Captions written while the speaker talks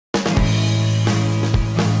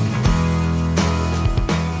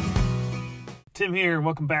Tim here, and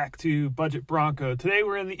welcome back to Budget Bronco. Today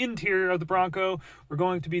we're in the interior of the Bronco. We're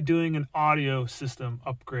going to be doing an audio system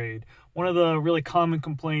upgrade. One of the really common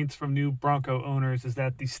complaints from new Bronco owners is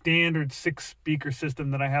that the standard 6-speaker system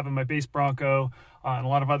that I have in my base Bronco and a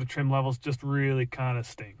lot of other trim levels just really kind of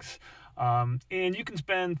stinks. And you can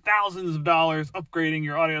spend thousands of dollars upgrading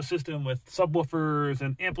your audio system with subwoofers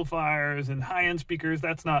and amplifiers and high-end speakers.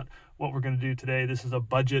 That's not what we're going to do today. This is a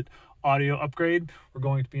budget audio upgrade. We're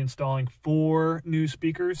going to be installing 4 new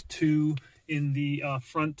speakers, 2 in the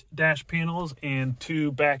front dash panels and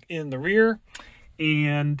 2 back in the rear.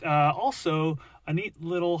 And also a neat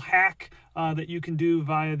little hack that you can do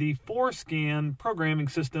via the FORScan programming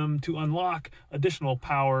system to unlock additional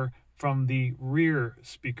power from the rear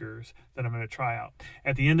speakers that I'm going to try out.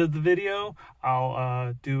 At the end of the video,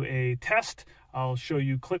 I'll do a test. I'll show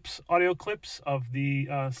you audio clips of the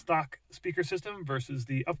stock speaker system versus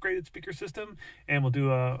the upgraded speaker system, and we'll do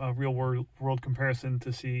a real world comparison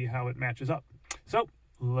to see how it matches up. So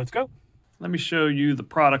let's go. Let me show you the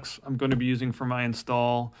products I'm going to be using for my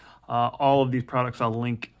install. All of these products I'll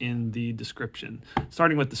link in the description.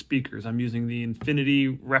 Starting with the speakers, I'm using the Infinity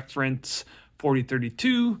Reference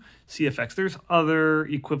 4032 CFX. There's other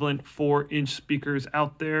equivalent 4-inch speakers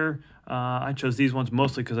out there. I chose these ones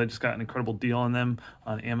mostly because I just got an incredible deal on them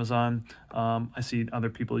on Amazon. I see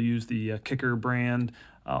other people use the Kicker brand,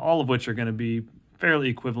 all of which are going to be fairly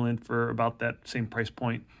equivalent for about that same price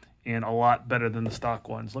point and a lot better than the stock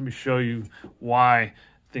ones. Let me show you why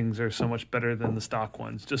things are so much better than the stock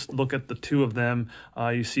ones. Just look at the 2 of them.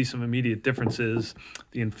 You see some immediate differences.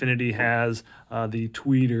 The Infinity has the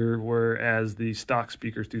tweeter, whereas the stock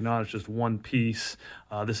speakers do not. It's just one piece.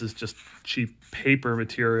 This is just cheap paper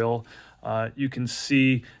material. You can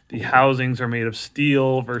see the housings are made of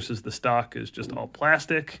steel versus the stock is just all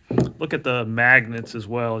plastic. Look at the magnets as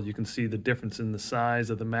well. You can see the difference in the size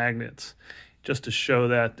of the magnets. Just to show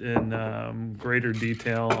that in greater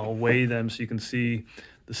detail, I'll weigh them so you can see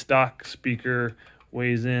the stock speaker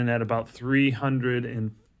weighs in at about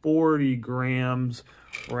 340 grams,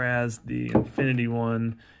 whereas the Infinity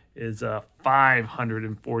one is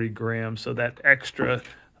 540 grams. So that extra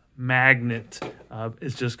magnet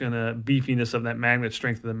is just going to, beefiness of that magnet,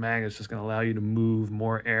 strength of the magnet is just going to allow you to move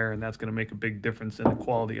more air, and that's going to make a big difference in the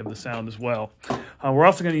quality of the sound as well. We're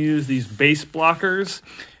also going to use these bass blockers.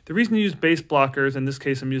 The reason to use bass blockers, in this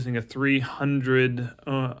case I'm using a 300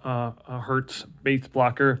 hertz bass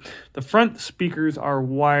blocker. The front speakers are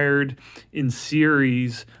wired in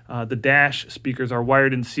series. The dash speakers are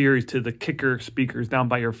wired in series to the kicker speakers down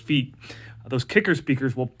by your feet. Those kicker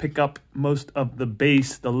speakers will pick up most of the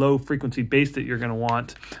bass, the low frequency bass that you're going to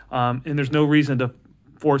want. And there's no reason to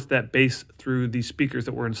force that bass through these speakers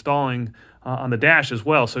that we're installing on the dash as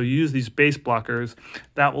well. So you use these bass blockers.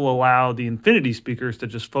 That will allow the Infinity speakers to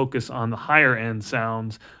just focus on the higher end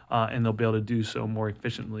sounds, and they'll be able to do so more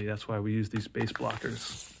efficiently. That's why we use these bass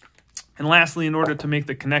blockers. And lastly, in order to make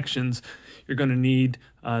the connections, you're going to need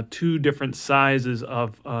 2 different sizes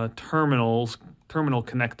of terminal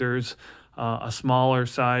connectors, a smaller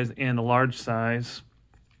size and a large size.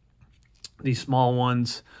 These small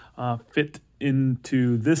ones fit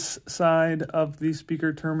into this side of the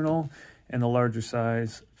speaker terminal, and the larger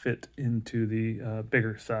size fit into the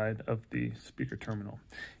bigger side of the speaker terminal.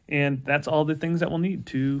 And that's all the things that we'll need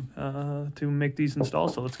to make these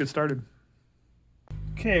installs. So let's get started.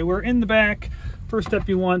 Okay, we're in the back. First step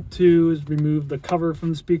you want to is remove the cover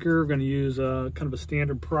from the speaker. We're going to use kind of a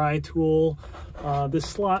standard pry tool. This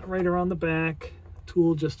slot right around the back,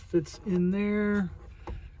 tool just fits in there.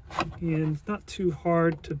 And it's not too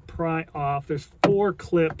hard to pry off. There's 4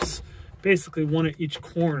 clips, basically 1 at each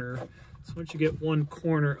corner. So once you get one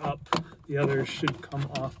corner up, the others should come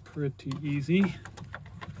off pretty easy.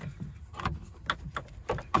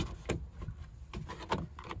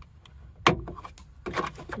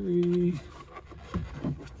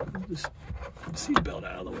 Just seatbelt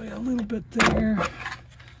out of the way a little bit there.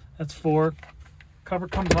 That's 4. Cover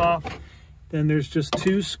comes off. Then there's just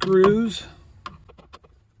 2 screws.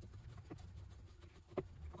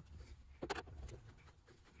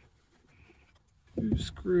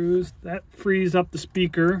 Screws that frees up the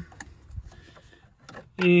speaker,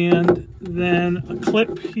 and then a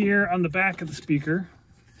clip here on the back of the speaker.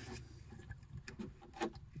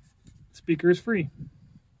 Speaker is free.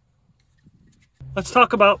 Let's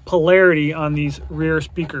talk about polarity on these rear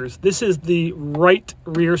speakers. This is the right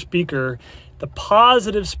rear speaker. The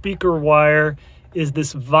positive speaker wire is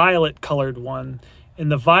this violet colored one,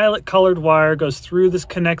 and the violet colored wire goes through this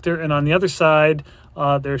connector, and on the other side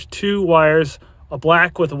there's 2 wires, a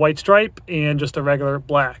black with a white stripe and just a regular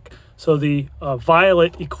black. So the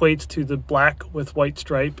violet equates to the black with white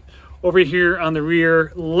stripe, Over here on the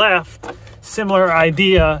rear left, similar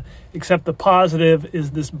idea, except the positive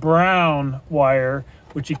is this brown wire,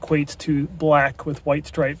 which equates to black with white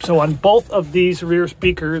stripe. So on both of these rear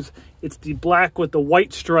speakers, it's the black with the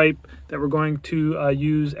white stripe that we're going to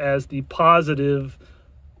use as the positive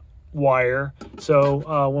wire.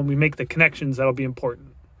 So when we make the connections, that'll be important.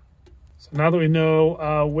 So now that we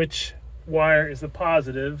know which wire is the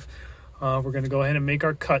positive, we're going to go ahead and make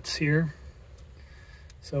our cuts here.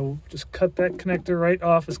 So just cut that connector right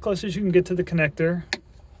off as close as you can get to the connector.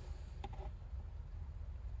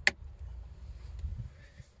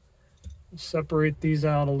 Separate these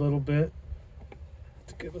out a little bit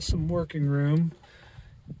to give us some working room.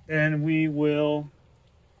 And we will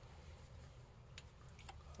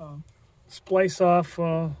splice off,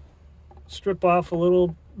 strip off a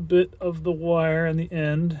little bit of the wire on the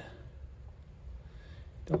end.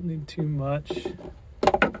 Don't need too much.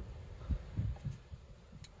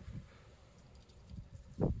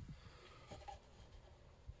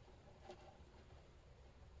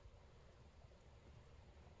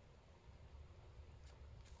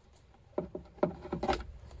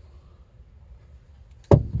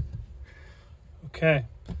 Okay,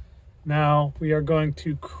 now we are going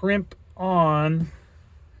to crimp on.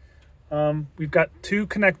 We've got two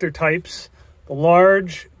connector types. The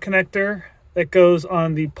large connector that goes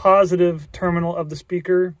on the positive terminal of the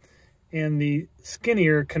speaker and the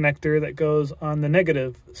skinnier connector that goes on the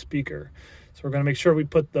negative speaker. So we're going to make sure we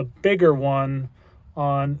put the bigger one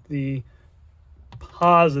on the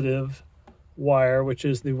positive wire, which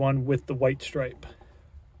is the one with the white stripe.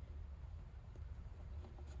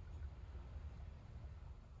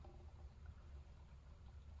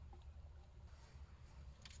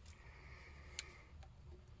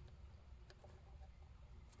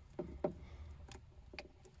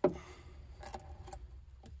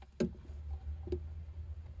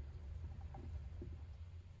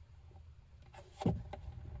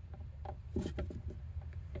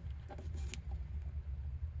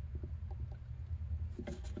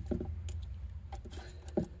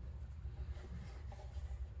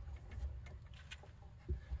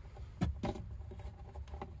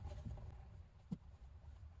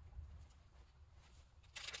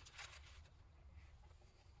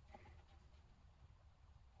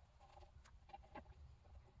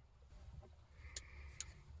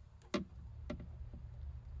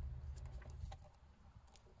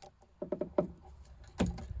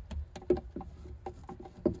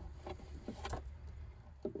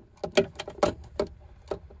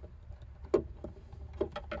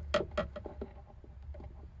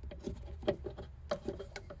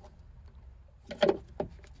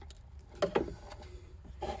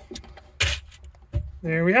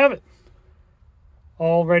 There we have it,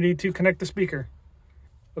 all ready to connect the speaker.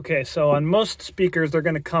 Okay, so on most speakers, they're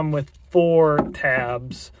going to come with 4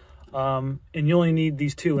 tabs, and you only need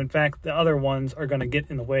these 2. In fact, the other ones are going to get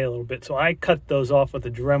in the way a little bit. So I cut those off with a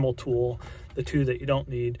Dremel tool, the 2 that you don't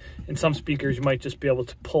need. In some speakers, you might just be able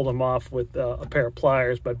to pull them off with a pair of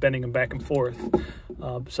pliers by bending them back and forth.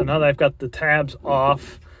 So now that I've got the tabs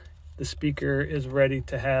off, the speaker is ready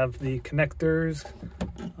to have the connectors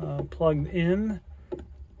plugged in.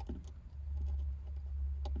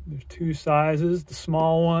 There's 2 sizes, the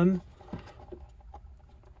small one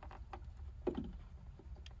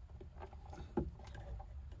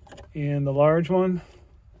and the large one.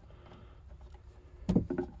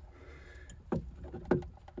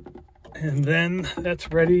 And then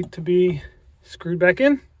that's ready to be screwed back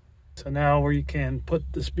in. So now where you can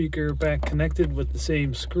put the speaker back connected with the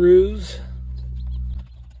same screws.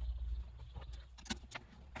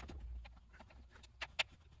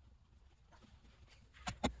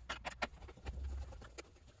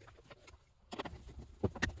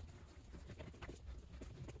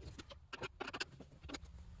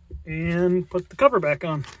 And put the cover back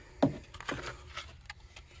on.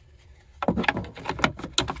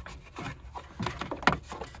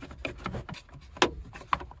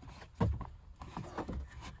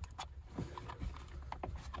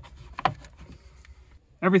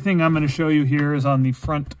 Everything I'm going to show you here is on the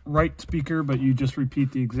front right speaker, but you just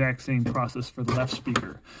repeat the exact same process for the left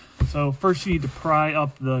speaker. So first you need to pry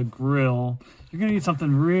up the grill. You're going to need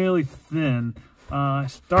something really thin. I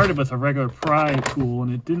started with a regular pry tool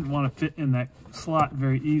and it didn't want to fit in that slot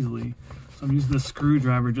very easily. So I'm using this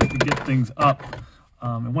screwdriver just to get things up.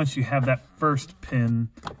 And once you have that first pin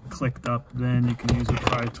clicked up, then you can use a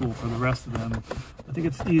pry tool for the rest of them. I think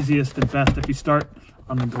it's easiest and best if you start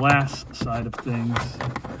on the glass side of things.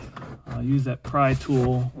 Use that pry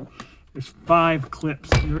tool. There's 5 clips.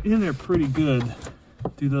 You're in there pretty good.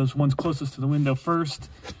 Do those ones closest to the window first,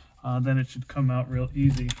 then it should come out real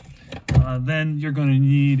easy. Then you're going to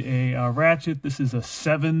need a ratchet. This is a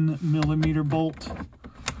 7mm bolt.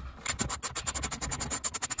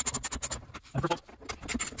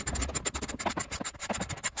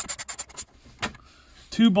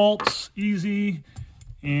 Two bolts, easy,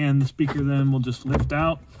 and the speaker then will just lift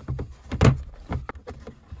out.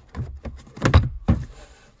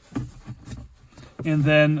 And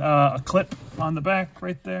then a clip on the back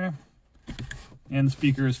right there, and the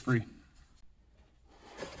speaker is free.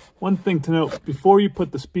 One thing to note, before you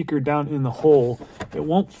put the speaker down in the hole, it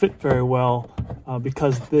won't fit very well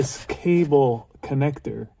because this cable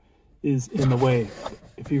connector is in the way.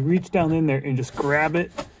 If you reach down in there and just grab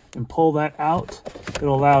it and pull that out,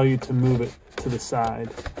 it'll allow you to move it to the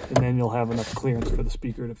side, and then you'll have enough clearance for the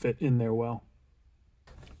speaker to fit in there well.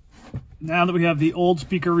 Now that we have the old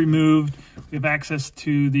speaker removed, we have access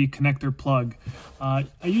to the connector plug. I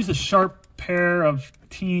use a sharp pair of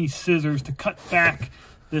teeny scissors to cut back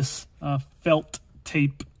this felt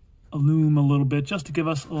tape loom a little bit, just to give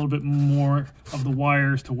us a little bit more of the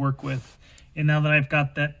wires to work with. And now that I've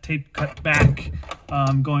got that tape cut back,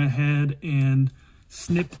 I'm going ahead and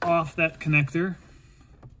snip off that connector.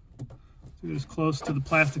 So get as close to the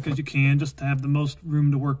plastic as you can, just to have the most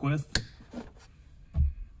room to work with.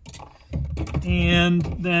 And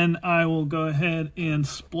then I will go ahead and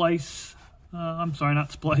splice,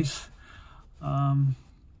 cut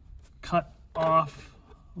off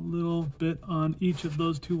a little bit on each of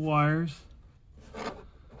those two wires.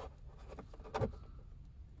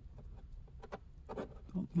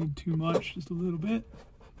 Don't need too much, just a little bit.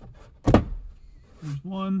 There's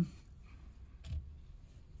one.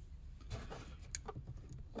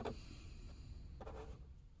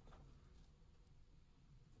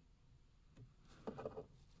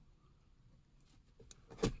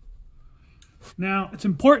 Now, it's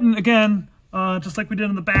important, again, just like we did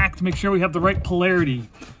in the back, to make sure we have the right polarity.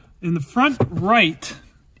 In the front right,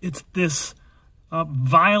 it's this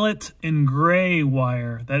violet and gray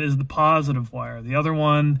wire. That is the positive wire. The other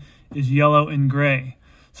one is yellow and gray.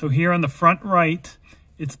 So here on the front right,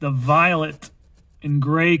 it's the violet and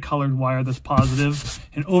gray colored wire that's positive.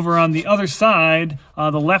 And over on the other side,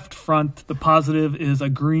 the left front, the positive is a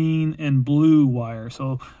green and blue wire.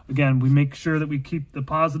 So again, we make sure that we keep the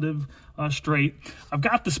positive straight. I've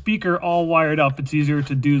got the speaker all wired up. It's easier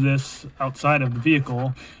to do this outside of the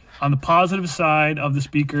vehicle. On the positive side of the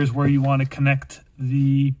speaker is where you want to connect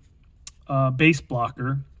the bass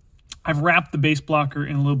blocker. I've wrapped the bass blocker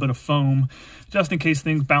in a little bit of foam, just in case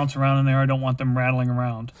things bounce around in there. I don't want them rattling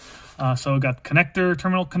around. So I've got connector,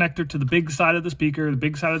 terminal connector to the big side of the speaker. The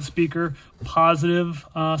big side of the speaker, positive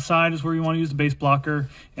side is where you want to use the bass blocker,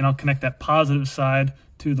 and I'll connect that positive side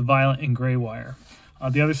to the violet and gray wire.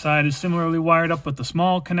 The other side is similarly wired up with the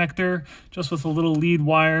small connector, just with a little lead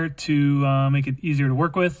wire to make it easier to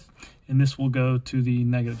work with, and this will go to the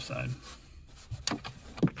negative side.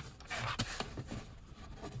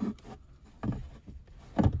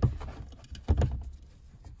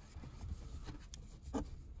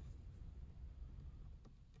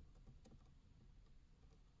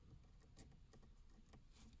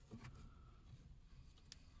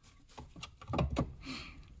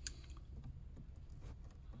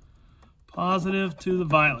 Positive to the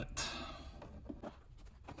violet.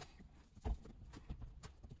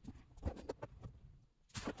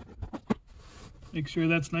 Make sure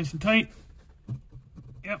that's nice and tight.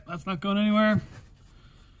 Yep, that's not going anywhere.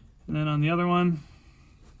 And then on the other one,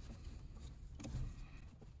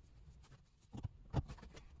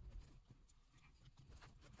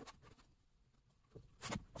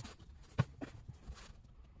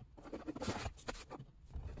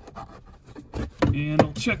 and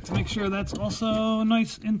I'll check to make sure that's also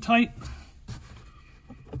nice and tight.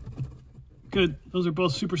 Good, those are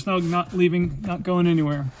both super snug, not going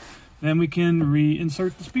anywhere. Then we can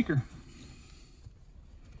reinsert the speaker.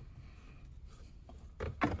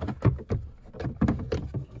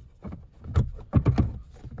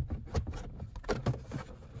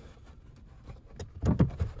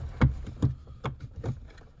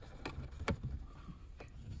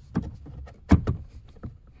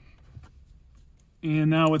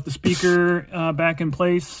 And now with the speaker back in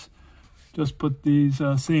place, just put these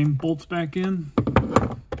same bolts back in.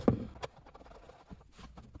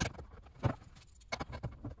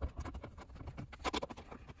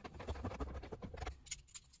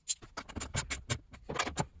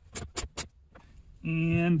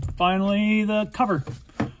 And finally, the cover.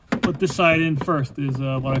 Put this side in first is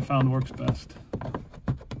what I found works best.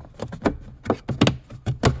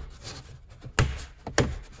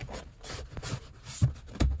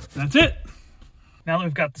 That's it. Now that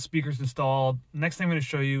we've got the speakers installed, next thing I'm going to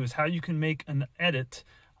show you is how you can make an edit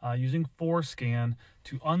using FORScan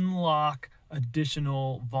to unlock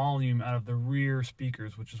additional volume out of the rear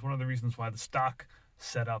speakers, which is one of the reasons why the stock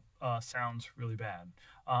setup sounds really bad.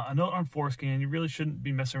 A note on FORScan: you really shouldn't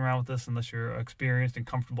be messing around with this unless you're experienced and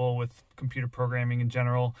comfortable with computer programming in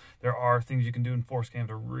general. There are things you can do in FORScan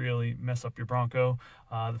to really mess up your Bronco.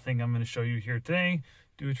 The thing I'm going to show you here today,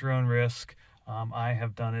 do at your own risk. I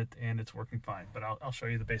have done it and it's working fine, but I'll show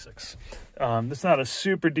you the basics. This is not a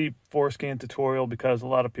super deep FORScan tutorial because a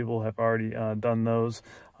lot of people have already done those.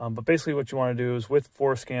 But basically what you want to do is, with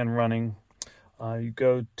FORScan running, you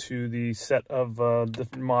go to the set of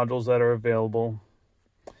different modules that are available.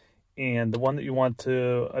 And the one that you want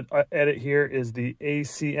to edit here is the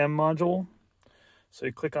ACM module. So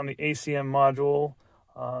you click on the ACM module,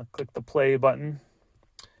 click the play button.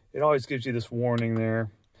 It always gives you this warning there.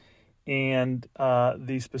 And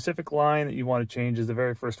the specific line that you want to change is the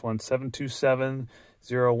very first one,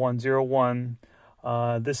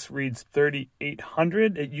 7270101. This reads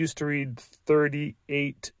 3800. It used to read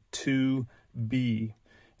 382B,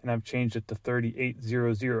 and I've changed it to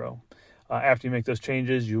 3800. After you make those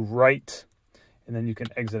changes, you write, and then you can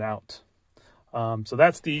exit out. So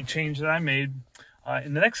that's the change that I made.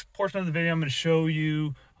 In the next portion of the video, I'm going to show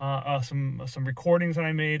you some recordings that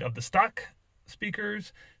I made of the stock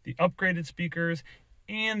speakers, the upgraded speakers,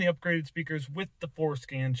 and the upgraded speakers with the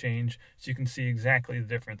FORScan change, so you can see exactly the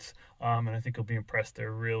difference. And I think you'll be impressed.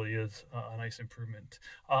 There really is a nice improvement.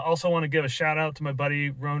 Also want to give a shout out to my buddy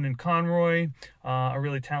Ronan Conroy, a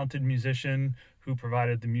really talented musician who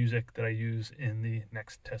provided the music that I use in the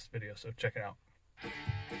next test video. So check it out.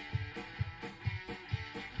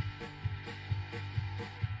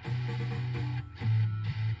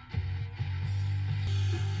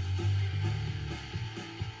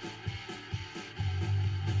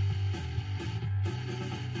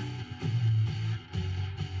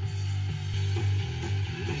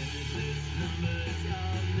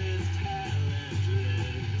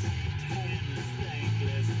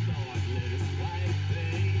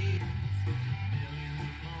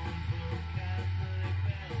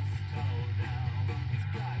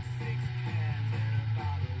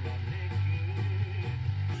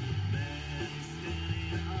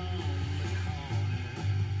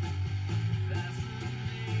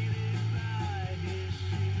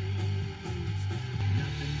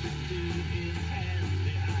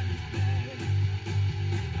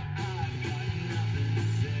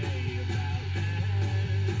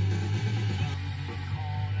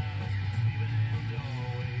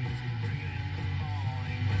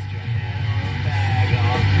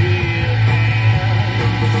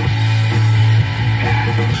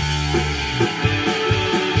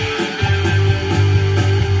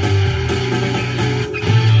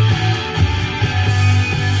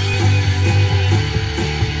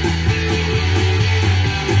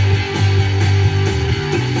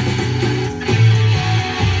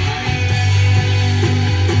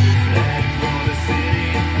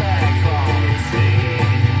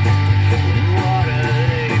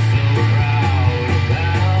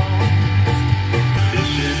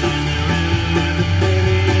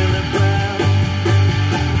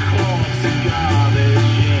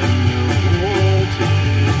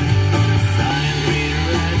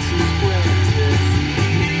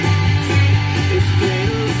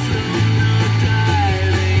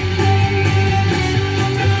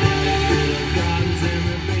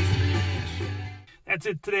 That's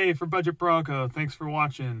it today for Budget Bronco. Thanks for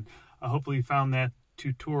watching. Hopefully you found that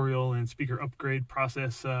tutorial and speaker upgrade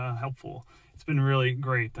process helpful. It's been really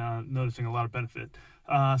great, noticing a lot of benefit.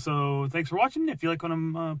 So thanks for watching. If you like what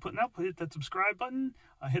I'm putting out, hit that subscribe button,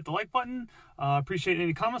 hit the like button. Appreciate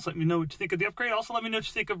any comments. Let me know what you think of the upgrade. Also, let me know what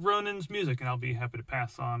you think of Ronan's music, and I'll be happy to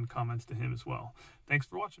pass on comments to him as well. Thanks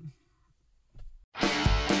for watching.